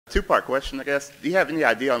Two-part question, I guess. Do you have any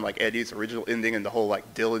idea on like Eddie's original ending and the whole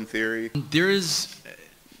like Dillion theory?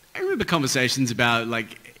 I remember conversations about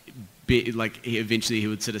like eventually he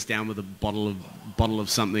would sit us down with a bottle of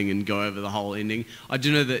something and go over the whole ending. I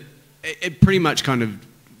do know that it pretty much kind of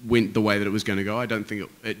went the way that it was going to go. I don't think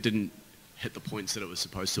it didn't hit the points that it was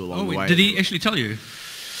supposed to along the way. Did he actually tell you?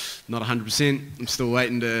 Not 100%. I'm still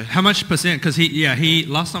waiting to... How much percent? Because he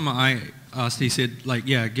last time I asked, he said, like,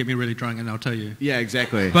 yeah, get me really drunk and I'll tell you. Yeah,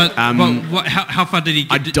 exactly. But how far did he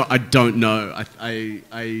get? I don't know.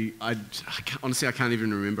 Honestly, I can't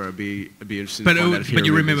even remember. I'd be interested to find out if he But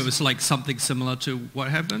you remember remembers. it was like something similar to what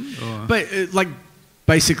happened? Or? But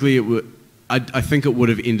basically, I think it would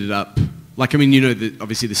have ended up... Like, I mean, you know,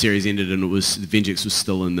 obviously the series ended and Vengeance was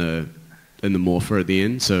still in the morpher at the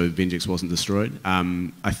end, so Vengeance wasn't destroyed.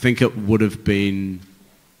 I think it would have been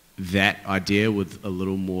that idea with a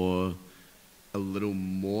little more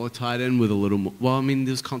tied in with a little more... Well, I mean,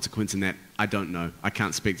 there's consequence in that. I don't know. I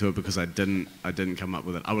can't speak to it because I didn't come up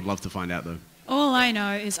with it. I would love to find out, though. All I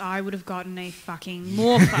know is I would have gotten a fucking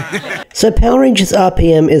morpher. So Power Rangers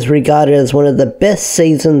RPM is regarded as one of the best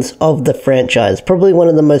seasons of the franchise, probably one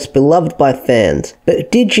of the most beloved by fans. But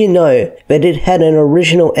did you know that it had an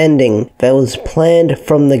original ending that was planned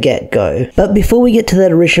from the get-go? But before we get to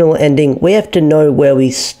that original ending, we have to know where we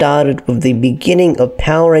started with the beginning of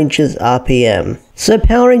Power Rangers RPM. So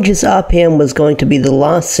Power Rangers RPM was going to be the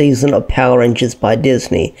last season of Power Rangers by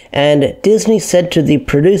Disney, and Disney said to the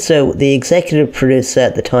producer, the executive producer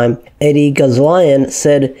at the time, Eddie Gazlian,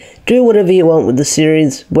 said, do whatever you want with the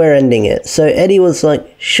series, we're ending it. So Eddie was like,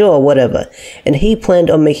 sure, whatever, and he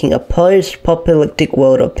planned on making a post-apocalyptic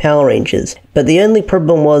world of Power Rangers, but the only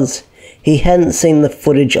problem was, he hadn't seen the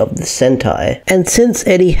footage of the Sentai. And since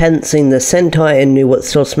Eddie hadn't seen the Sentai and knew what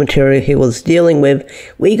source material he was dealing with,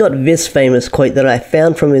 we got this famous quote that I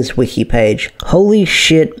found from his wiki page. Holy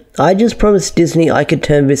shit, I just promised Disney I could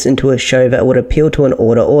turn this into a show that would appeal to an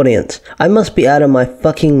older audience. I must be out of my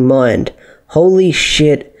fucking mind. Holy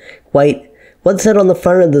shit. Wait, what's that on the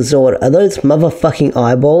front of the Zord? Are those motherfucking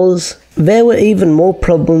eyeballs? There were even more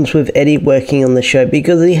problems with Eddie working on the show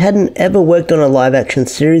because he hadn't ever worked on a live-action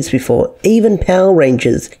series before, even Power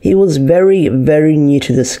Rangers. He was very, very new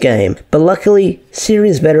to this game. But luckily,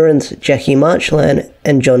 series veterans Jackie Marchland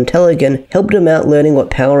and John Telligan helped him out learning what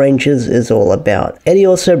Power Rangers is all about. Eddie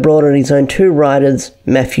also brought on his own two writers,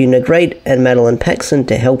 Matthew Negrete and Madeline Paxson,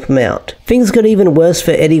 to help him out. Things got even worse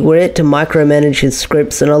for Eddie where he had to micromanage his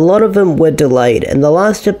scripts, and a lot of them were delayed, and the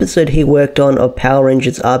last episode he worked on of Power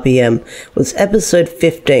Rangers RPM was episode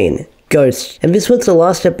 15, Ghost, and this was the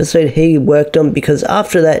last episode he worked on because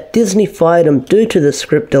after that Disney fired him due to the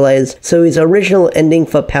script delays, so his original ending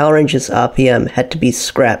for Power Rangers RPM had to be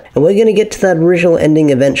scrapped, and we're going to get to that original ending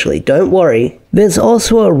eventually, don't worry. There's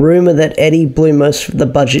also a rumour that Eddie blew most of the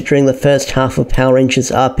budget during the first half of Power Rangers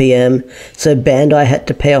RPM, so Bandai had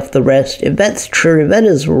to pay off the rest. If that's true, that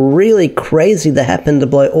is really crazy that happened to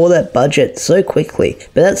blow all that budget so quickly,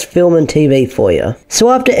 but that's film and TV for you. So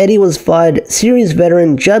after Eddie was fired, series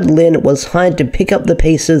veteran Judd Lin was hired to pick up the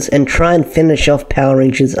pieces and try and finish off Power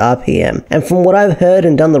Rangers RPM. And from what I've heard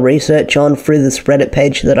and done the research on through this Reddit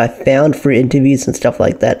page that I found through interviews and stuff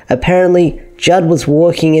like that, apparently Judd was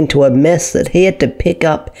walking into a mess that he had to pick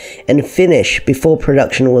up and finish before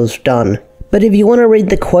production was done. But if you want to read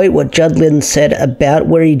the quote what Judd Lin said about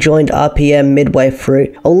where he joined RPM midway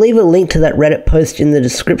through, I'll leave a link to that Reddit post in the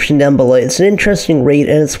description down below. It's an interesting read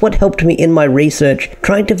and it's what helped me in my research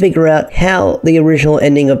trying to figure out how the original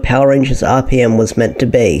ending of Power Rangers RPM was meant to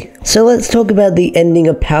be. So let's talk about the ending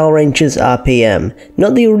of Power Rangers RPM.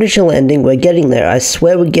 Not the original ending, we're getting there. I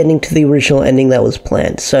swear we're getting to the original ending that was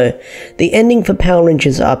planned. So, the ending for Power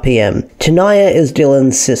Rangers RPM. Tenaya is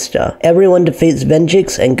Dillion's sister. Everyone defeats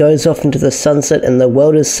Vengeance and goes off into the sunset and the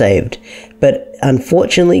world is saved. But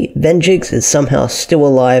unfortunately, Vengeance is somehow still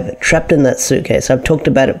alive, trapped in that suitcase. I've talked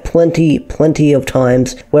about it plenty of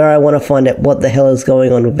times where I want to find out what the hell is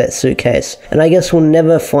going on with that suitcase. And I guess we'll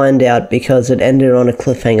never find out because it ended on a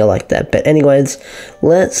cliffhanger like that. But anyways,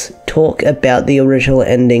 let's talk about the original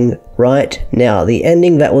ending right now. The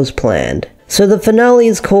ending that was planned. So the finale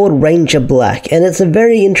is called Ranger Black, and it's a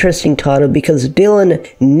very interesting title because Dillion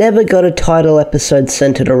never got a title episode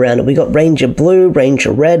centered around it. We got Ranger Blue,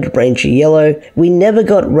 Ranger Red, Ranger Yellow. We never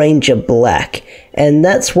got Ranger Black, and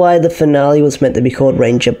that's why the finale was meant to be called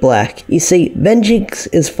Ranger Black. You see, Vengeance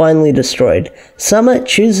is finally destroyed. Summer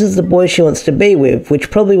chooses the boy she wants to be with,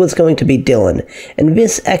 which probably was going to be Dillion, and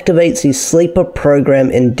this activates his sleeper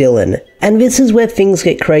program in Dillion. And this is where things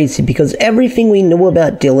get crazy because everything we knew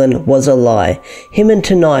about Dillion was a lie. Him and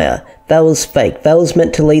Tenaya, That was fake. That was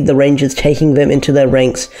meant to lead the Rangers, taking them into their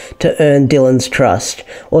ranks to earn Dillion's trust,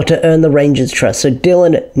 or to earn the Rangers' trust. So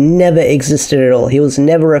Dillion never existed at all. He was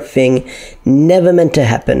never a thing, never meant to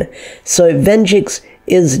happen. So Venjix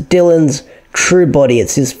is Dillion's true body.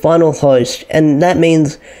 It's his final host, and that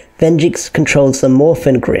means Venjix controls the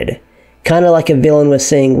Morphin Grid. Kind of like a villain we're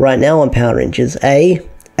seeing right now on Power Rangers, eh?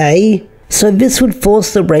 So this would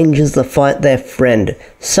force the Rangers to fight their friend,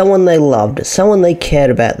 someone they loved, someone they cared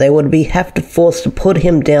about. They would have to force to put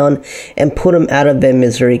him down and put him out of their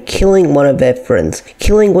misery, killing one of their friends,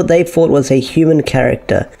 killing what they thought was a human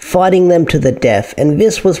character, fighting them to the death. And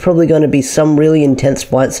this was probably going to be some really intense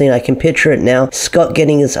fight scene. I can picture it now. Scott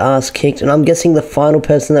getting his ass kicked, and I'm guessing the final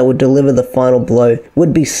person that would deliver the final blow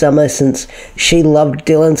would be Summer, since she loved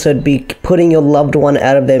Dillion, so it'd be putting your loved one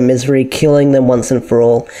out of their misery, killing them once and for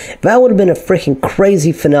all. That would have been a freaking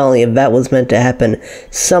crazy finale if that was meant to happen.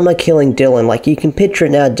 Summer killing Dillion, like you can picture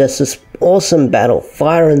it now, just this awesome battle,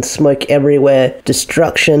 fire and smoke everywhere,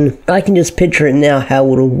 destruction. I can just picture it now how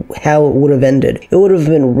it would have ended. It would have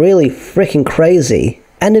been really freaking crazy.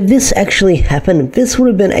 And if this actually happened, this would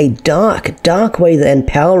have been a dark way to end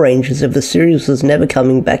Power Rangers if the series was never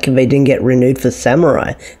coming back, if they didn't get renewed for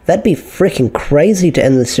Samurai. That'd be freaking crazy to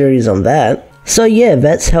end the series on that. So yeah,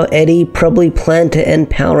 that's how Eddie probably planned to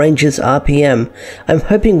end Power Rangers RPM. I'm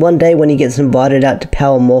hoping one day when he gets invited out to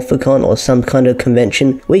Power Morphicon or some kind of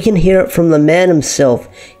convention, we can hear it from the man himself,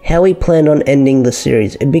 how he planned on ending the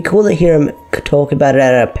series. It'd be cool to hear him talk about it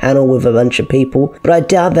at a panel with a bunch of people, but I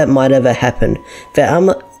doubt that might ever happen.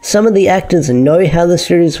 Some of the actors know how the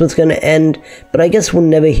series was going to end, but I guess we'll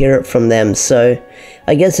never hear it from them, so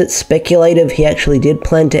I guess it's speculative he actually did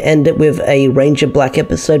plan to end it with a Ranger Black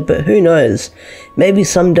episode, but who knows? Maybe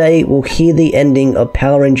someday we'll hear the ending of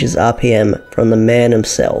Power Rangers RPM from the man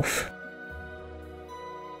himself.